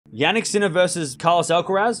Jannik Sinner versus Carlos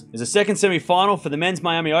Alcaraz is a second semi-final for the men's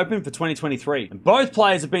Miami Open for 2023. And both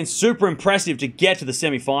players have been super impressive to get to the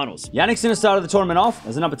semi-finals. Jannik Sinner started the tournament off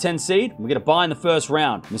as a number 10 seed, and we get a bye in the first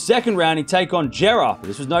round. In the second round, he'd take on Jera, but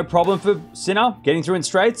this was no problem for Sinner, getting through in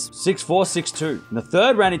straights, 6-4, 6-2. In the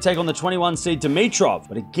third round, he'd take on the 21 seed Dimitrov,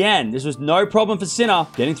 but again, this was no problem for Sinner,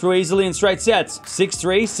 getting through easily in straight sets,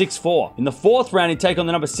 6-3, 6-4. In the fourth round, he'd take on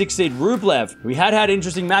the number 6 seed Rublev, who he had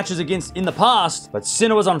interesting matches against in the past, but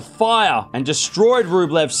Sinner was on fire and destroyed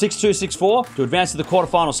Rublev 6-2, 6-4 to advance to the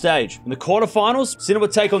quarterfinal stage. In the quarterfinals, Sinner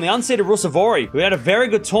would take on the unseeded Russavori, who had a very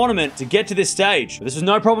good tournament to get to this stage. But this was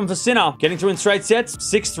no problem for Sinner, getting through in straight sets,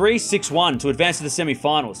 6-3, 6-1 to advance to the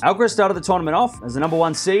semi-finals. Alcaraz started the tournament off as the number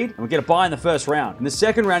 1 seed and would get a bye in the first round. In the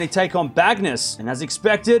second round, he'd take on Bagnes, and as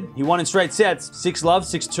expected, he won in straight sets, 6-love,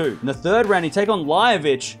 6-2. In the third round, he'd take on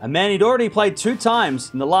Lajovic, a man he'd already played 2 times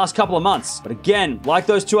in the last couple of months. But again, like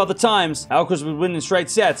those 2 other times, Alcaraz would win in straight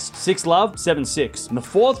sets, 6-love, 7-6. In the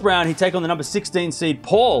fourth round, he'd take on the number 16 seed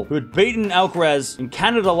Paul, who had beaten Alcaraz in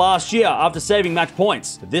Canada last year after saving match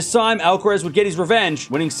points. But this time, Alcaraz would get his revenge,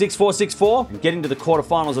 winning 6-4, 6-4 and getting to the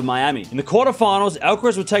quarterfinals of Miami. In the quarterfinals,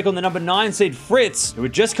 Alcaraz would take on the number 9 seed Fritz, who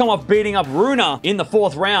had just come off beating up Runa in the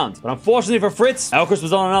fourth round. But unfortunately for Fritz, Alcaraz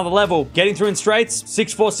was on another level, getting through in straights,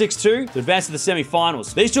 6-4, 6-2 to advance to the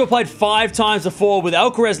semi-finals. These two have played 5 times before, with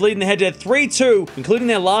Alcaraz leading the head-to-head 3-2, including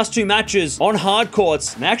their last 2 matches on hard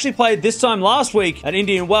courts. And they actually played this time last week at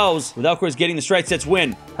Indian Wells, with Alcaraz getting the straight sets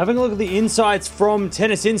win. Having a look at the insights from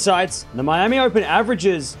Tennis Insights, the Miami Open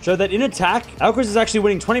averages show that in attack, Alcaraz is actually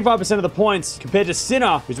winning 25% of the points compared to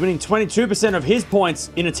Sinner, who's winning 22% of his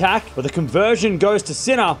points in attack, but the conversion goes to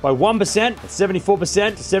Sinner by 1% at 74%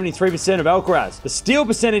 to 73% of Alcaraz. The steal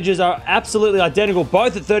percentages are absolutely identical,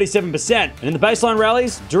 both at 37%. And in the baseline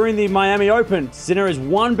rallies, during the Miami Open, Sinner is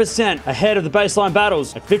 1% ahead of the baseline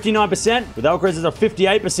battles at 59%, with Alcaraz is at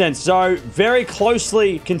 58%. So very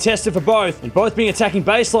closely contested for both, and both being attacking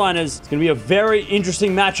baseliners, it's going to be a very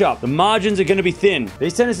interesting matchup. The margins are going to be thin.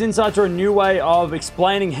 These Tennis Insights are a new way of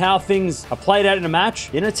explaining how things are played out in a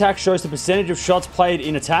match. In attack shows the percentage of shots played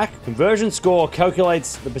in attack. Conversion score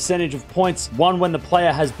calculates the percentage of points won when the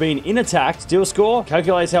player has been in attack. Steal score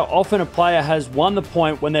calculates how often a player has won the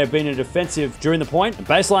point when they have been in defensive during the point. And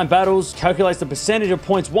baseline battles calculates the percentage of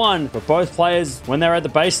points won for both players when they're at the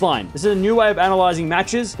baseline. This is a new way of analyzing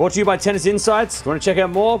matches, brought to you by Tennis Insights. If you want to check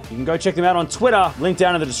out more, you can go check them out on Twitter, link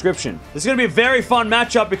down in the description. This is going to be a very fun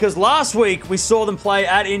matchup because last week we saw them play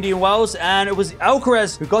at Indian Wells and it was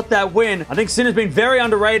Alcaraz who got that win. I think Sinner's been very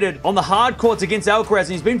underrated on the hard courts against Alcaraz,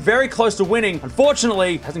 and he's been very close to winning.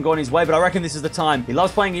 Unfortunately, hasn't gone his way, but I reckon this is the time. He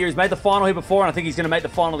loves playing here. He's made the final here before, and I think he's going to make the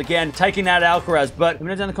final again, taking out Alcaraz. But let me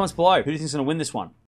know down in the comments below, who do you think is going to win this one?